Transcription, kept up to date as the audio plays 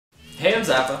Hey, I'm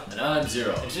Zappa. And I'm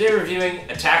Zero. And today we're reviewing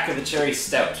Attack of the Cherry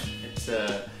Stout. It's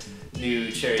a new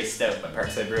cherry stout by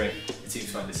Parkside Brewing. It seems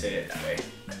fun to say it that way.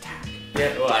 Attack.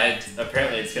 Yeah, well,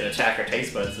 apparently it's going to attack our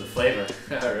taste buds with flavor.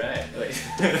 Alright.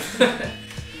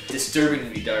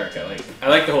 Disturbingly dark. I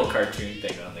like the whole cartoon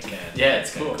thing on the can. Yeah,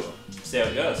 it's cool. See how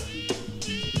it goes.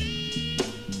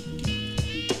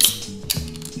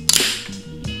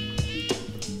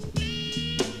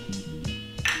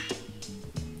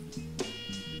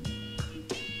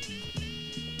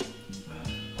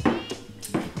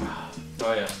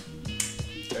 Oh yeah,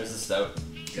 there's the stout.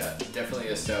 Yeah, definitely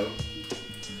a stout.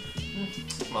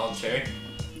 Mild cherry.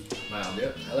 Mild,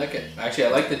 yeah. I like it. Actually, I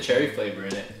like the cherry flavor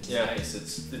in it. It's Yeah. nice.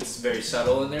 It's very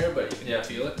subtle in there, but you can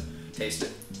feel it, taste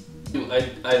it.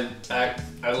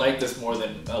 I like this more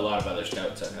than a lot of other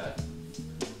stouts I've had.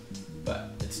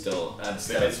 But it's still,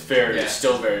 it's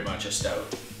still very much a stout.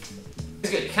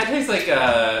 It's good. It kind of tastes like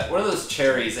one of those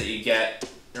cherries that you get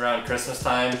around Christmas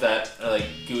time that are like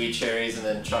gooey cherries and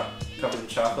then covered in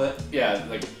chocolate. Yeah,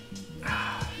 like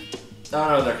I don't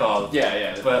know what they're called.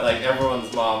 yeah. But like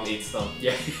everyone's mom eats them.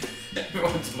 Yeah.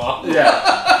 Everyone's mom. Yeah.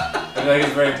 I feel like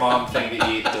it's a very mom thing to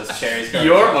eat those cherries.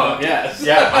 Your mom, yes.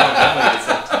 Yeah, mom definitely eats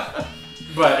them.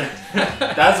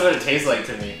 But that's what it tastes like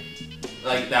to me.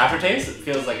 Like the aftertaste, it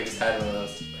feels like I just had one of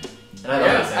those. And I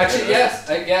love it. Actually, yes.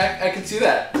 I can see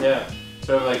that. Yeah.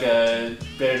 Sort of like a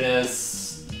bitterness.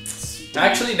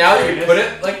 Actually, now that you put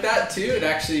it like that too, it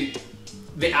actually,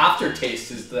 the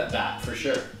aftertaste is that for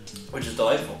sure. Which is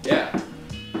delightful. Yeah.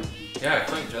 Yeah, I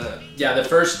quite enjoy that. Yeah,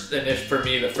 for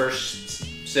me, the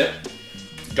first sip,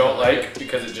 don't like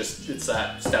because it's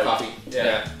that stout coffee.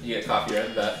 Yeah. You get coffee right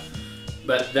in that.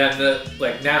 But then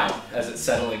now, as it's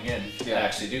settling in, I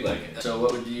actually do like it. So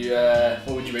what would you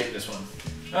rate this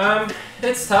one?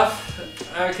 It's tough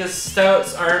because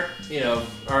stouts aren't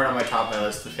on my top of my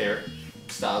list of favorite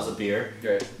styles of beer.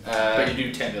 Right. But you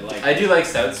do tend to like. I do like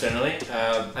stouts generally.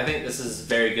 I think this is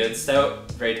very good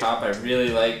stout, very top. I really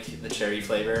like the cherry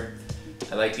flavor.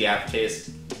 I like the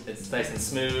aftertaste. It's nice and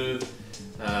smooth.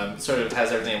 Sort of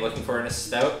has everything I'm looking for in a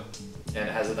stout, and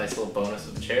it has a nice little bonus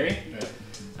with the cherry. Right.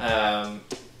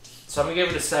 So I'm gonna give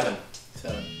it a 7.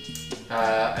 7.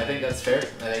 I think that's fair.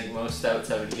 I think most stouts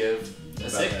I would give a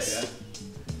 6.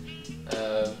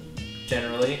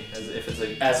 Generally,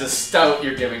 as a stout,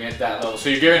 you're giving it that level. So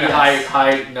you're giving a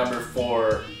high number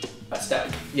for a stout.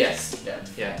 Yes.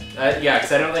 Yeah. Yeah,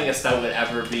 because I don't think a stout would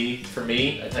ever be for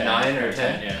me a 9 or a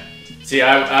 10. Yeah. See,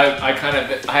 I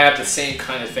have the same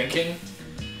kind of thinking.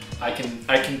 I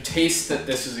can taste that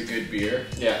this is a good beer.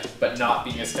 Yeah. But not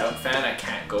being a stout fan, I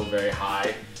can't go very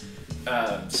high.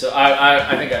 So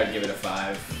I think I would give it a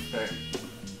 5. Right.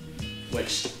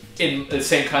 Which, in the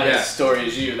same kind of story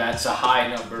as you, that's a high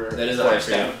number. That is a high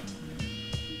stout.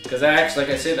 Because like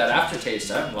I say, that aftertaste,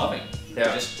 I'm loving.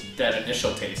 Yeah. Just that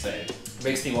initial taste,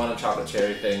 Makes me want a chocolate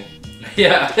cherry thing.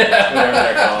 Yeah. Whatever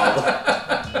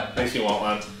they're called. Makes me want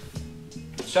one.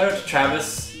 Shout out to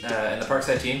Travis and the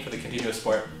Parkside team for the continuous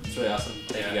support. It's really awesome.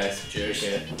 Thank you guys. Cheers.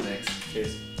 Appreciate it. Thanks.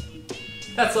 Cheers.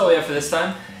 That's all we have for this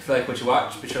time. If you like what you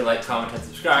watch, be sure to like, comment, and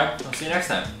subscribe. I'll see you next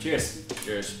time. Cheers.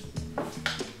 Cheers.